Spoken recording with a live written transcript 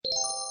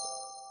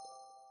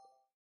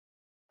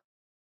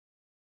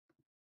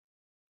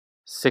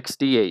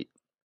68.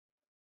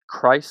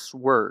 Christ's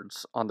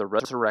words on the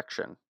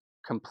resurrection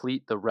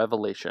complete the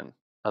revelation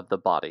of the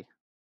body.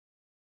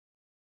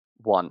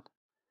 1.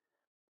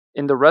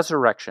 In the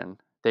resurrection,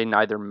 they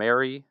neither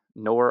marry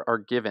nor are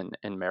given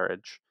in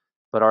marriage,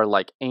 but are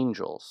like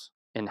angels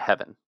in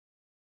heaven.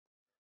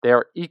 They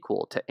are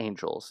equal to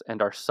angels and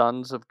are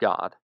sons of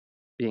God,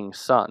 being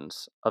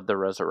sons of the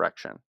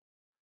resurrection.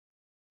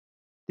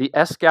 The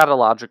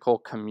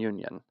eschatological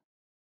communion,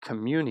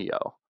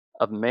 communio,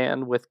 of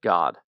man with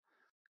God,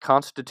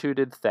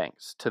 constituted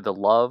thanks to the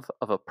love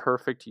of a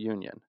perfect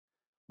union,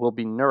 will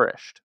be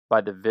nourished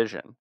by the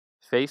vision,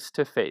 face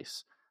to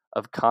face,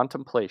 of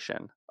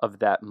contemplation of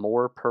that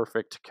more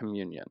perfect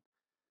communion,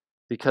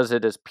 because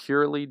it is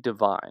purely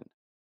divine,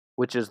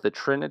 which is the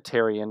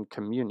Trinitarian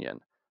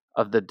communion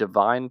of the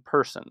divine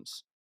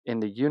persons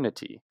in the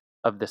unity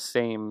of the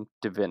same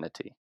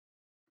divinity.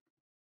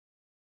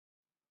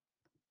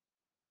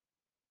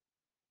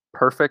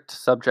 Perfect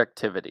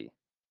subjectivity.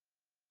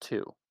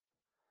 2.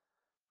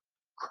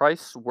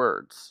 Christ's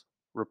words,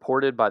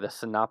 reported by the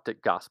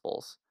Synoptic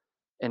Gospels,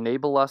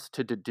 enable us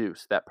to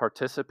deduce that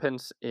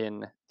participants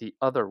in the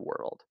other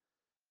world,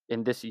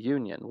 in this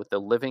union with the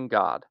living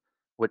God,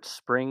 which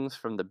springs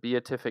from the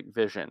beatific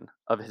vision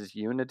of his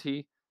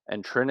unity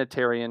and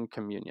Trinitarian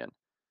communion,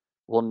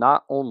 will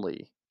not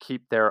only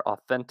keep their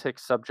authentic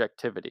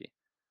subjectivity,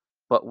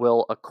 but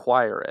will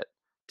acquire it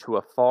to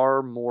a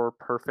far more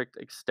perfect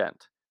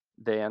extent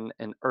than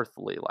in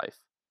earthly life.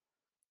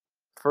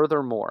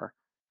 Furthermore,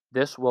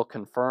 this will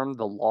confirm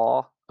the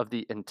law of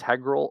the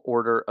integral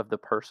order of the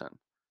person,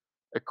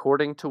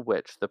 according to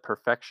which the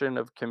perfection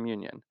of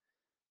communion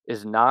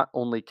is not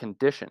only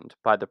conditioned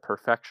by the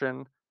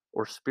perfection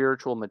or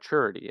spiritual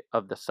maturity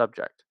of the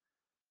subject,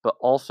 but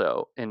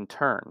also, in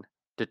turn,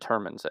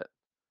 determines it.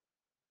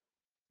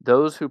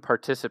 Those who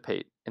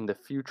participate in the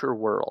future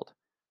world,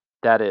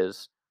 that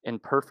is, in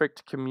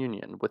perfect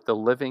communion with the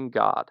living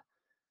God,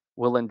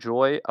 will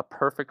enjoy a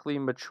perfectly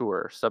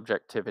mature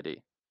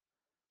subjectivity.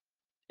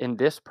 In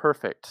this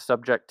perfect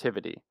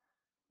subjectivity,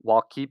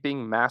 while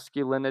keeping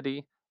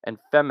masculinity and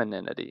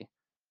femininity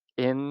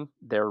in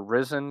their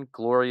risen,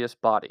 glorious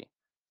body,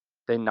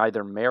 they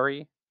neither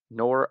marry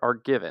nor are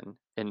given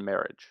in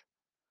marriage.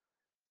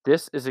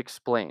 This is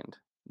explained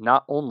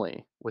not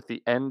only with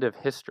the end of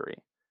history,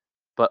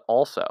 but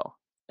also,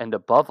 and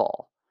above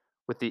all,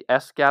 with the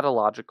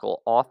eschatological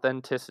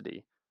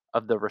authenticity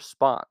of the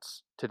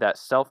response to that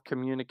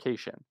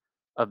self-communication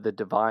of the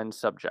divine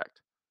subject.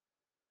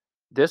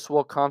 This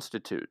will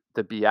constitute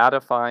the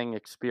beatifying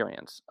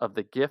experience of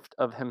the gift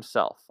of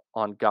himself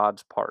on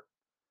God's part,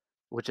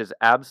 which is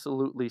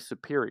absolutely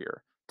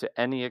superior to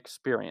any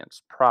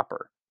experience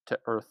proper to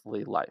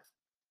earthly life.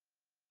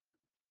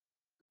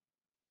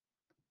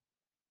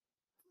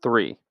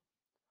 3.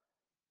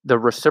 The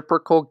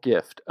reciprocal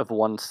gift of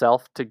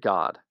oneself to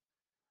God,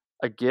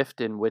 a gift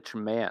in which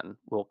man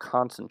will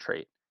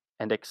concentrate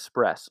and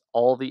express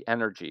all the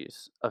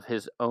energies of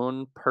his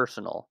own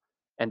personal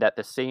and at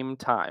the same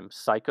time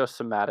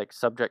psychosomatic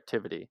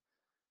subjectivity,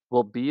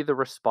 will be the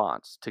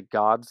response to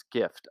God's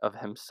gift of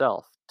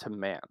himself to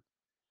man.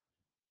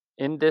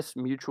 In this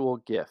mutual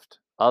gift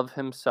of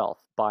himself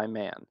by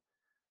man,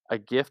 a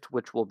gift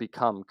which will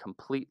become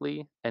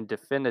completely and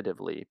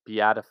definitively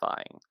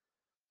beatifying,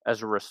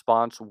 as a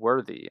response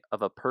worthy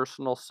of a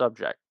personal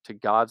subject to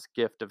God's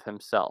gift of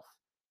himself,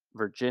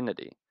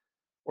 virginity,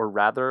 or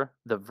rather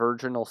the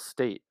virginal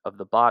state of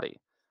the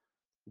body,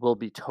 will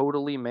be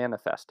totally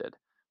manifested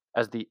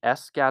as the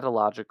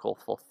eschatological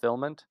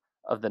fulfillment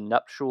of the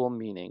nuptial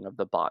meaning of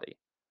the body,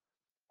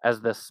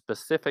 as the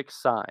specific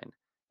sign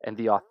and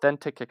the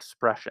authentic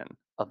expression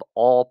of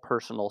all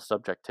personal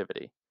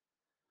subjectivity.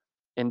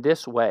 In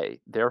this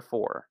way,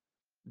 therefore,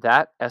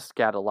 that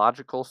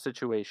eschatological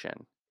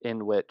situation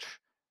in which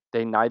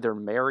they neither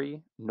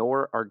marry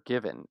nor are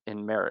given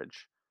in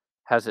marriage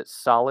has its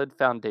solid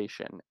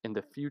foundation in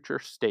the future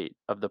state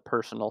of the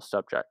personal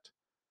subject.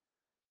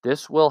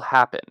 This will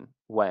happen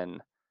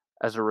when,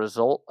 as a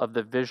result of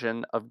the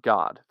vision of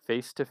God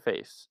face to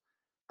face,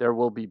 there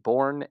will be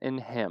born in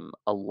him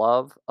a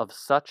love of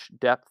such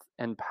depth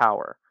and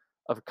power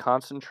of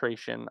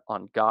concentration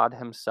on God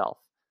himself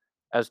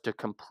as to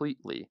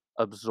completely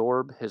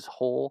absorb his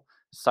whole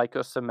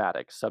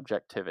psychosomatic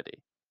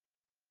subjectivity.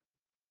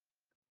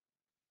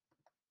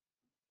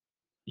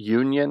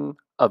 Union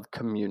of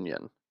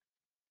communion.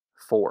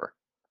 4.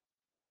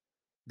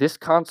 This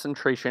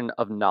concentration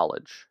of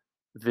knowledge,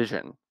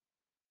 vision,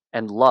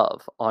 and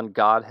love on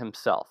God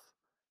himself,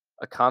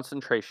 a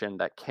concentration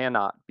that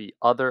cannot be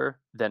other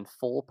than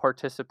full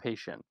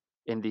participation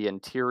in the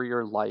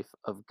interior life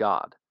of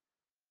God,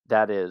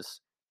 that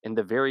is, in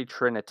the very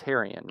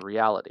Trinitarian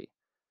reality,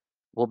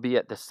 will be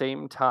at the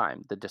same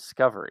time the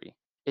discovery,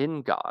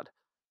 in God,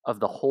 of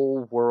the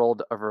whole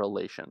world of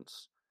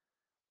relations,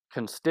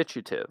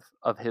 constitutive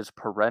of his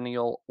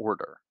perennial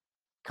order,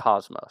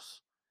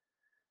 cosmos.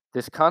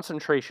 This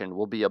concentration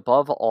will be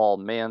above all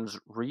man's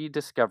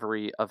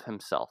rediscovery of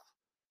himself,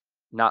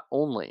 not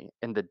only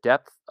in the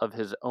depth of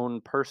his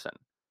own person,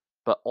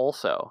 but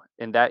also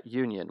in that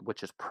union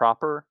which is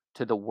proper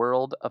to the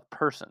world of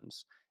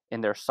persons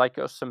in their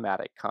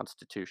psychosomatic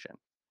constitution.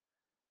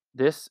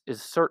 This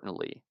is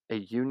certainly a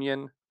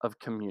union of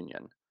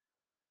communion.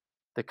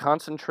 The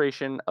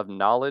concentration of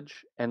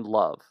knowledge and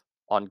love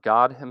on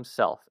God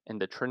Himself in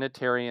the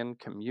Trinitarian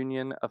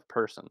communion of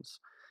persons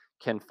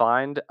can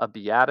find a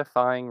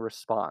beatifying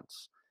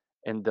response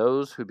in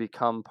those who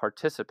become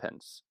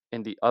participants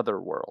in the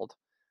other world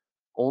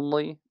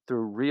only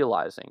through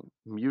realizing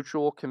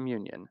mutual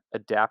communion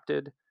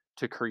adapted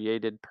to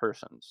created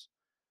persons.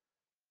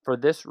 For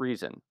this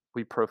reason,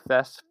 we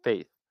profess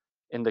faith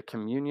in the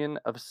communion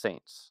of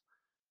saints,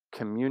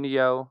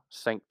 communio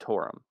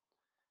sanctorum,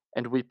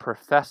 and we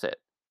profess it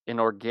in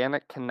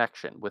organic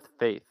connection with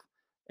faith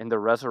in the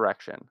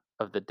resurrection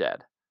of the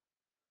dead.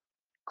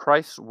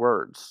 Christ's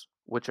words,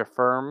 which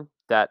affirm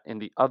that in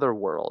the other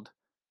world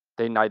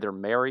they neither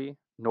marry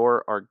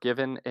nor are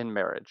given in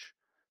marriage,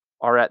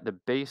 are at the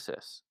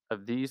basis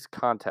of these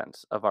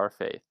contents of our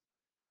faith.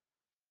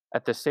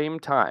 At the same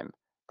time,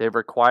 they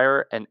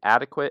require an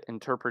adequate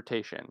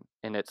interpretation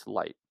in its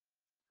light.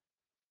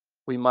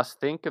 We must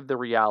think of the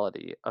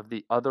reality of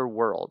the other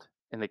world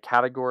in the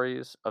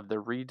categories of the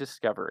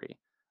rediscovery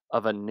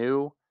of a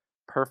new,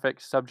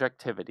 perfect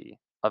subjectivity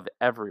of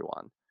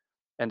everyone,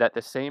 and at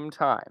the same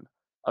time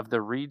of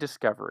the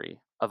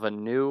rediscovery of a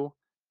new,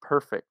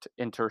 perfect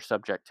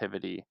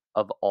intersubjectivity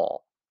of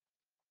all.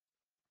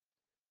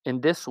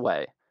 In this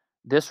way,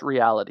 this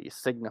reality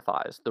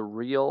signifies the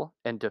real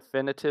and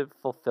definitive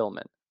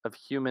fulfillment of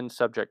human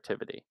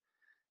subjectivity,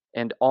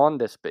 and on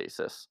this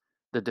basis,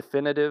 the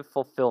definitive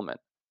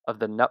fulfillment of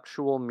the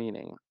nuptial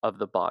meaning of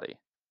the body.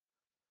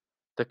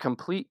 The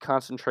complete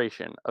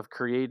concentration of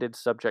created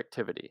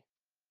subjectivity,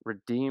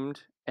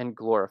 redeemed and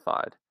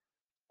glorified,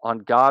 on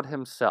God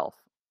Himself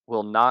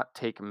will not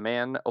take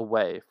man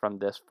away from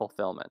this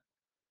fulfillment.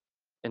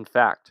 In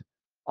fact,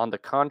 on the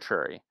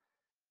contrary,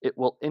 it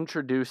will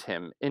introduce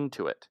him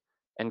into it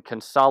and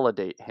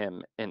consolidate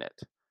him in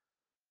it.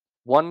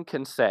 One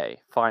can say,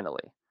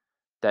 finally,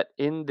 that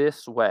in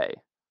this way,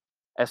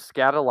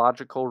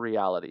 eschatological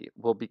reality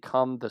will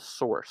become the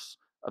source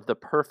of the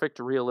perfect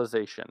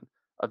realization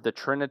of the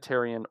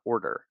Trinitarian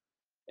order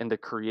in the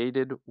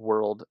created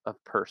world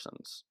of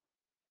persons.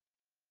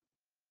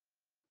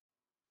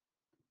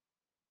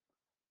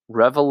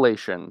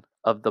 Revelation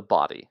of the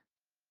body.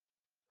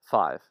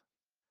 5.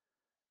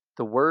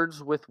 The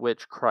words with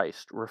which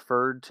Christ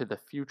referred to the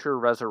future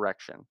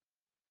resurrection,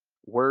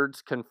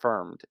 words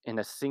confirmed in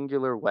a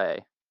singular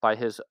way by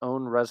His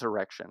own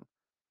resurrection,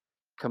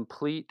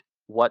 complete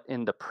what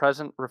in the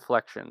present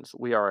reflections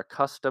we are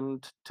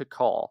accustomed to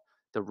call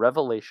the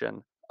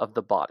revelation of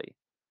the body.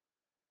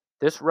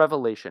 This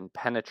revelation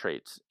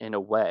penetrates, in a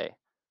way,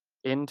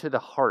 into the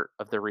heart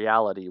of the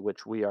reality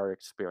which we are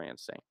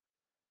experiencing.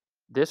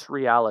 This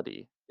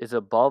reality is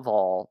above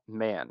all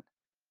man,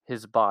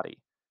 his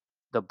body,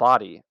 the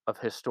body of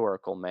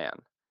historical man.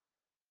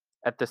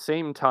 At the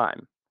same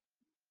time,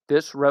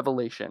 this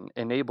revelation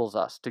enables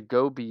us to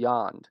go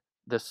beyond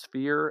the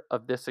sphere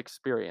of this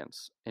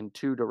experience in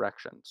two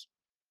directions.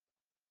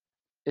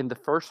 In the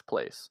first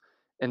place,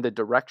 in the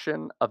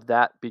direction of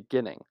that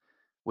beginning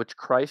which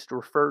Christ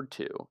referred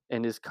to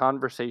in his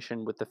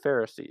conversation with the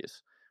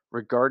Pharisees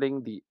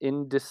regarding the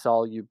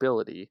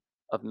indissolubility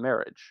of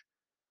marriage.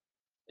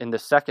 In the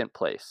second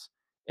place,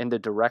 in the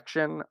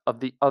direction of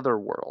the other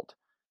world,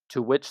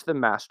 to which the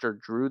Master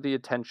drew the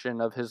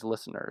attention of his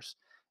listeners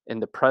in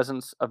the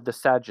presence of the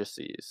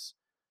Sadducees,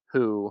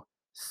 who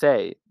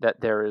say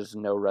that there is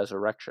no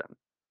resurrection.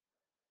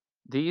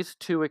 These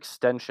two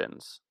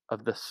extensions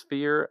of the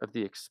sphere of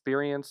the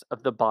experience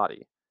of the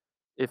body,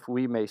 if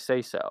we may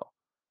say so,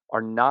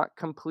 are not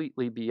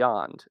completely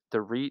beyond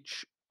the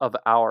reach of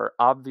our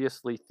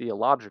obviously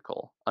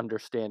theological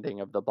understanding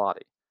of the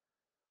body.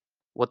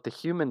 What the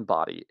human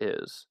body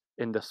is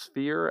in the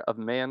sphere of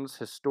man's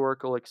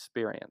historical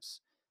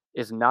experience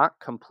is not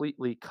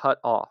completely cut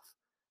off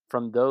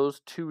from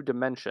those two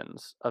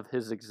dimensions of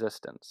his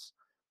existence,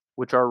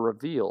 which are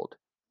revealed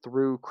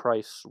through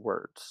Christ's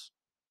words.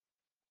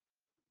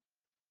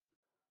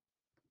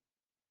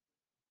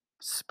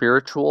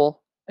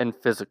 Spiritual and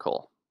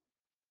physical.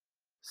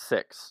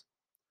 6.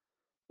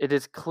 It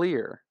is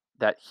clear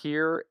that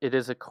here it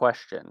is a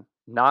question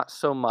not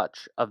so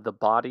much of the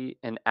body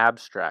in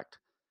abstract,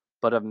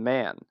 but of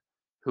man,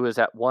 who is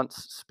at once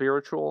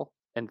spiritual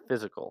and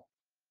physical,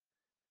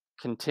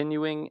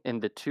 continuing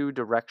in the two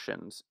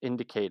directions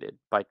indicated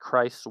by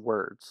Christ's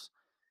words,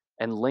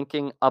 and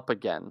linking up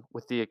again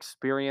with the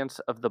experience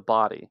of the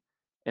body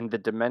in the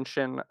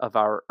dimension of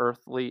our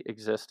earthly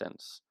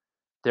existence,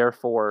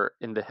 therefore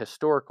in the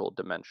historical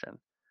dimension,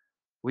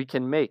 we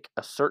can make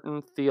a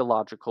certain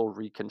theological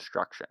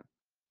reconstruction.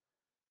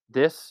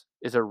 This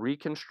is a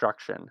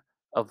reconstruction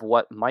of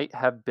what might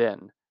have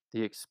been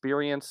the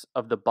experience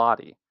of the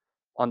body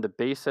on the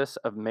basis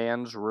of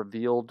man's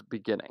revealed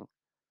beginning,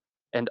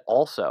 and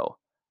also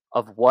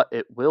of what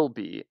it will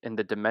be in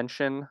the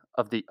dimension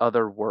of the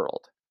other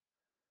world.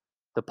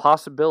 The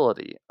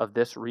possibility of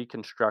this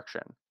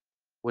reconstruction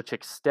which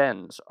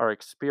extends our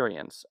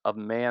experience of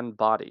man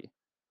body,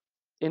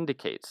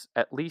 indicates,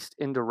 at least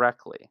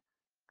indirectly,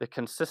 the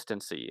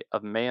consistency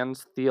of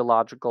man's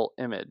theological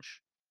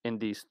image in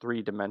these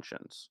three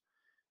dimensions,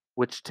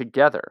 which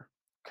together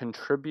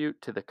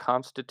contribute to the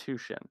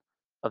constitution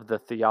of the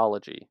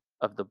theology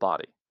of the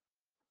body.